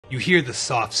You hear the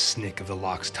soft snick of the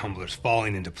lock's tumblers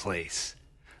falling into place.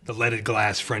 The leaded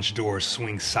glass French doors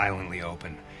swing silently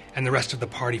open, and the rest of the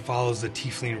party follows the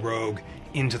tiefling rogue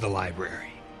into the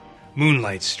library.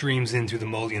 Moonlight streams in through the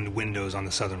mullioned windows on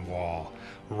the southern wall,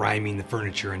 rhyming the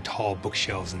furniture and tall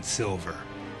bookshelves in silver,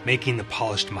 making the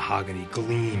polished mahogany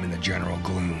gleam in the general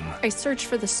gloom. I search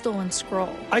for the stolen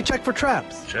scroll. I check for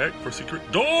traps. Check for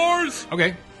secret doors!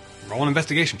 Okay, roll an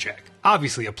investigation check.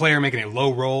 Obviously, a player making a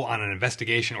low roll on an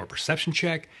investigation or perception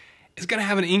check is going to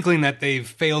have an inkling that they've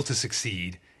failed to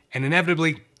succeed, and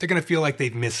inevitably, they're going to feel like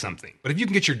they've missed something. But if you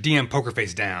can get your DM poker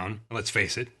face down, and let's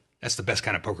face it, that's the best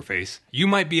kind of poker face, you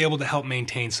might be able to help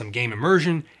maintain some game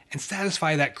immersion and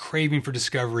satisfy that craving for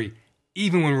discovery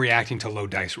even when reacting to low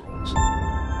dice rolls.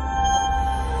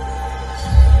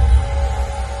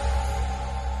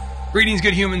 Greetings,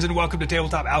 good humans, and welcome to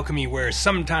Tabletop Alchemy, where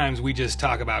sometimes we just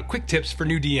talk about quick tips for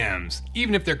new DMs,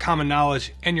 even if they're common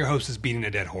knowledge and your host is beating a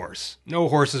dead horse. No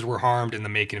horses were harmed in the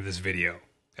making of this video,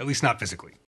 at least not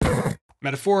physically.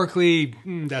 Metaphorically,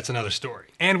 that's another story.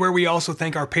 And where we also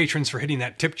thank our patrons for hitting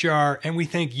that tip jar, and we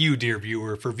thank you, dear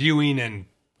viewer, for viewing and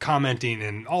commenting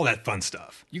and all that fun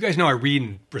stuff. You guys know I read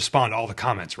and respond to all the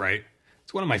comments, right?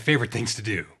 It's one of my favorite things to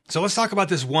do. So let's talk about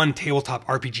this one tabletop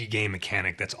RPG game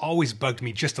mechanic that's always bugged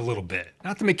me just a little bit.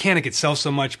 Not the mechanic itself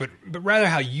so much, but rather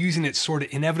how using it sort of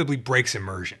inevitably breaks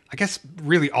immersion. I guess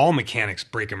really all mechanics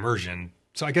break immersion,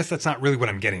 so I guess that's not really what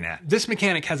I'm getting at. This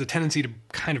mechanic has a tendency to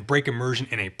kind of break immersion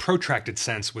in a protracted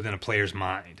sense within a player's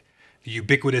mind. The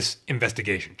ubiquitous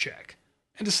investigation check.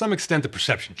 And to some extent the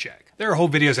perception check. There are whole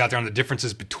videos out there on the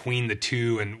differences between the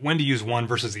two and when to use one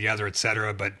versus the other,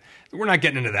 etc., but we're not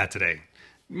getting into that today.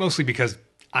 Mostly because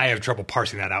I have trouble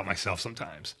parsing that out myself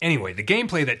sometimes. Anyway, the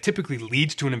gameplay that typically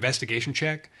leads to an investigation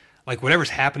check, like whatever's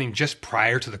happening just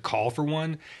prior to the call for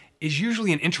one, is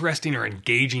usually an interesting or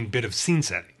engaging bit of scene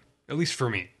setting, at least for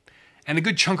me. And a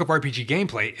good chunk of RPG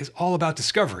gameplay is all about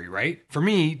discovery, right? For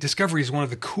me, discovery is one of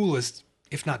the coolest,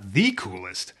 if not the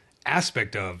coolest,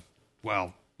 aspect of,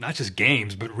 well, not just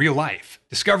games, but real life.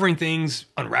 Discovering things,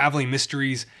 unraveling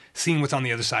mysteries, seeing what's on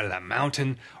the other side of that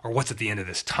mountain, or what's at the end of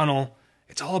this tunnel.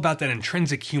 It's all about that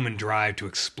intrinsic human drive to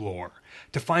explore,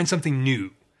 to find something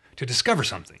new, to discover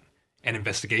something. And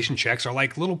investigation checks are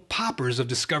like little poppers of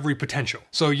discovery potential.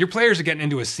 So your players are getting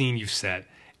into a scene you've set,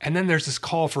 and then there's this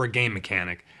call for a game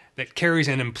mechanic that carries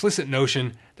an implicit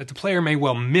notion that the player may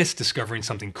well miss discovering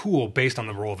something cool based on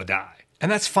the roll of a die. And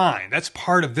that's fine, that's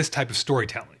part of this type of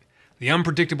storytelling. The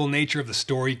unpredictable nature of the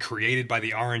story created by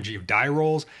the RNG of die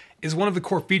rolls is one of the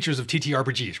core features of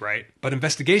TTRPGs, right? But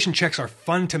investigation checks are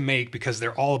fun to make because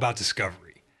they're all about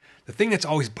discovery. The thing that's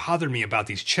always bothered me about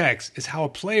these checks is how a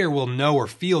player will know or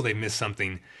feel they missed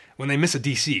something when they miss a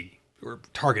DC, or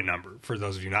target number, for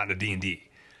those of you not into D&D.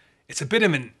 It's a bit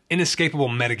of an inescapable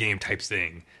metagame type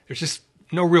thing. There's just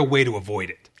no real way to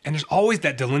avoid it. And there's always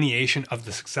that delineation of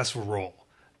the successful roll.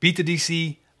 Beat the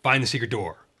DC, find the secret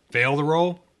door. Fail the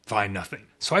roll, find nothing.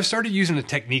 So I've started using a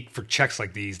technique for checks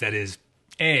like these that is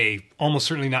A, almost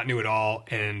certainly not new at all,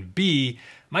 and B,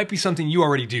 might be something you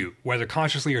already do, whether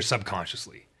consciously or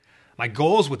subconsciously. My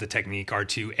goals with the technique are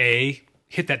to A,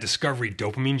 hit that discovery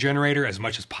dopamine generator as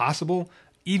much as possible,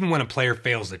 even when a player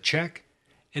fails the check,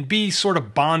 and B, sort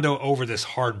of Bondo over this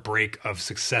hard break of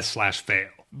success/fail.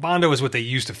 Bondo is what they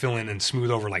use to fill in and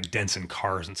smooth over like dents in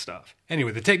cars and stuff.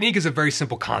 Anyway, the technique is a very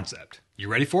simple concept. You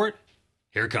ready for it?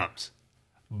 Here it comes.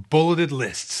 Bulleted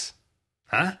lists.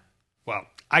 Huh? Well,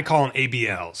 I call them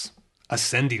ABLs,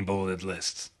 ascending bulleted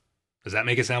lists. Does that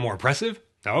make it sound more impressive?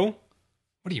 No?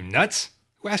 What are you, nuts?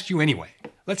 Who asked you anyway?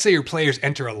 Let's say your players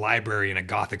enter a library in a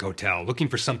gothic hotel looking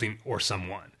for something or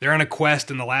someone. They're on a quest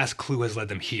and the last clue has led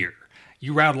them here.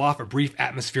 You rattle off a brief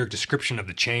atmospheric description of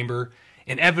the chamber.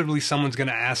 Inevitably, someone's going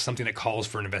to ask something that calls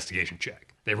for an investigation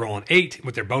check. They roll an 8,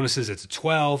 with their bonuses it's a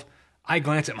 12. I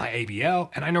glance at my ABL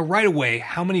and I know right away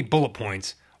how many bullet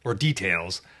points or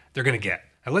details they're going to get.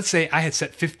 Now let's say I had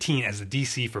set 15 as the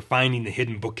DC for finding the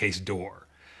hidden bookcase door.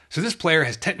 So this player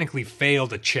has technically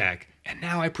failed a check, and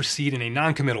now I proceed in a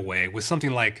non-committal way with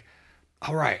something like,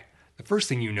 alright, the first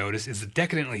thing you notice is the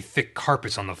decadently thick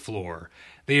carpets on the floor.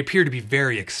 They appear to be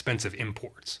very expensive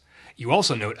imports. You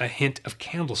also note a hint of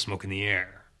candle smoke in the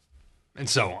air. And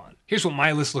so on. Here's what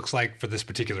my list looks like for this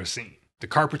particular scene. The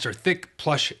carpets are thick,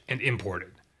 plush, and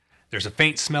imported. There's a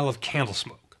faint smell of candle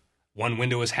smoke. One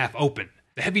window is half open.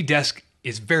 The heavy desk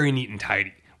is very neat and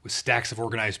tidy, with stacks of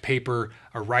organized paper,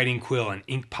 a writing quill, and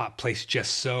ink pot placed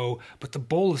just so, but the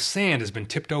bowl of sand has been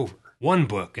tipped over. One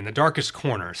book in the darkest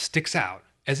corner sticks out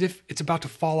as if it's about to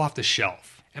fall off the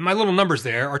shelf. And my little numbers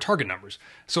there are target numbers,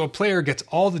 so a player gets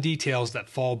all the details that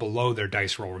fall below their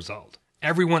dice roll result.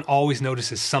 Everyone always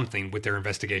notices something with their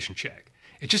investigation check.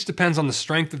 It just depends on the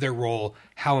strength of their roll,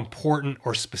 how important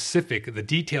or specific the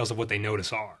details of what they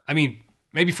notice are. I mean,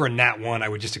 maybe for a nat 1 I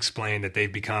would just explain that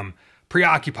they've become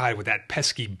preoccupied with that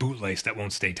pesky bootlace that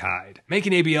won't stay tied.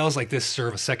 Making ABLs like this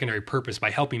serve a secondary purpose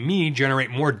by helping me generate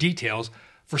more details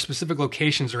for specific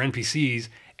locations or NPCs,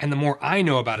 and the more I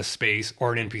know about a space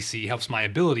or an NPC helps my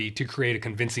ability to create a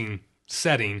convincing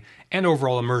setting and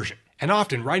overall immersion. And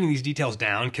often, writing these details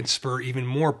down can spur even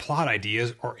more plot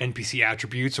ideas or NPC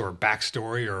attributes or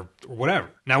backstory or whatever.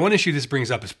 Now, one issue this brings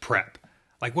up is prep.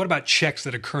 Like, what about checks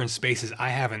that occur in spaces I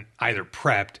haven't either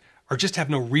prepped or just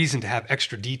have no reason to have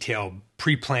extra detail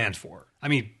pre-planned for? I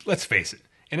mean, let's face it,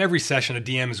 in every session a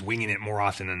DM is winging it more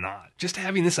often than not. Just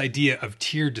having this idea of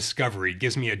tiered discovery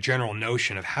gives me a general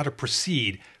notion of how to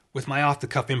proceed with my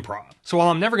off-the-cuff improv. So while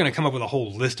I'm never going to come up with a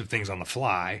whole list of things on the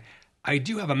fly, I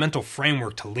do have a mental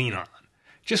framework to lean on.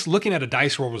 Just looking at a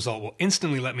dice roll result will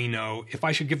instantly let me know if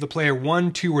I should give the player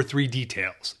 1, 2, or 3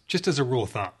 details, just as a rule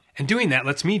of thumb. And doing that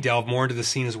lets me delve more into the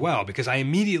scene as well, because I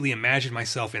immediately imagine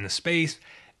myself in the space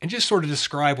and just sort of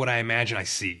describe what I imagine I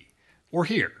see or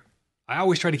hear. I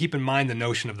always try to keep in mind the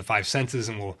notion of the 5 senses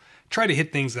and will try to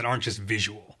hit things that aren't just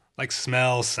visual, like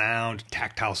smell, sound,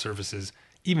 tactile surfaces,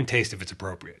 even taste if it's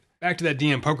appropriate. Back to that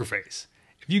DM poker face.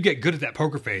 If you get good at that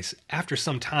poker face, after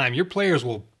some time, your players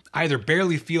will either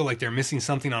barely feel like they're missing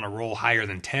something on a roll higher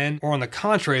than 10, or on the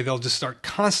contrary, they'll just start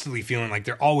constantly feeling like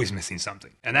they're always missing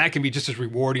something. And that can be just as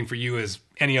rewarding for you as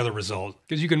any other result,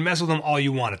 because you can mess with them all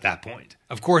you want at that point.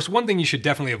 Of course, one thing you should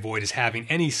definitely avoid is having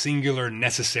any singular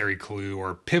necessary clue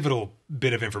or pivotal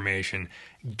bit of information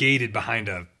gated behind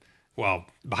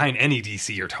any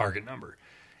DC or target number.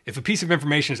 If a piece of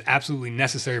information is absolutely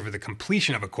necessary for the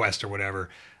completion of a quest or whatever,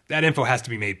 that info has to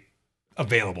be made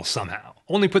available somehow.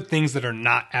 Only put things that are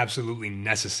not absolutely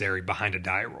necessary behind a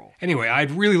die roll. Anyway,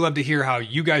 I'd really love to hear how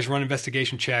you guys run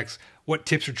investigation checks. What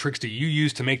tips or tricks do you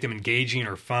use to make them engaging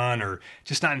or fun, or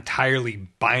just not entirely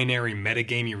binary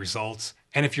metagamey results?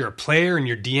 And if you're a player and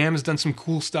your DM has done some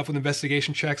cool stuff with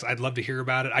investigation checks, I'd love to hear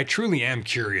about it. I truly am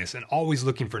curious and always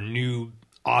looking for new,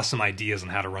 awesome ideas on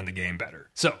how to run the game better.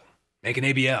 So, make an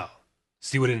ABL.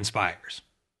 See what it inspires.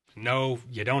 No,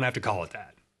 you don't have to call it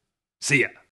that. See ya.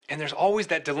 And there's always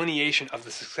that delineation of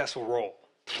the successful roll.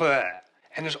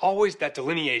 And there's always that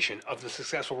delineation of the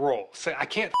successful roll. I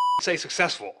can't say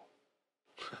successful.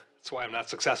 That's why I'm not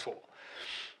successful.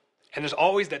 And there's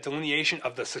always that delineation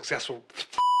of the successful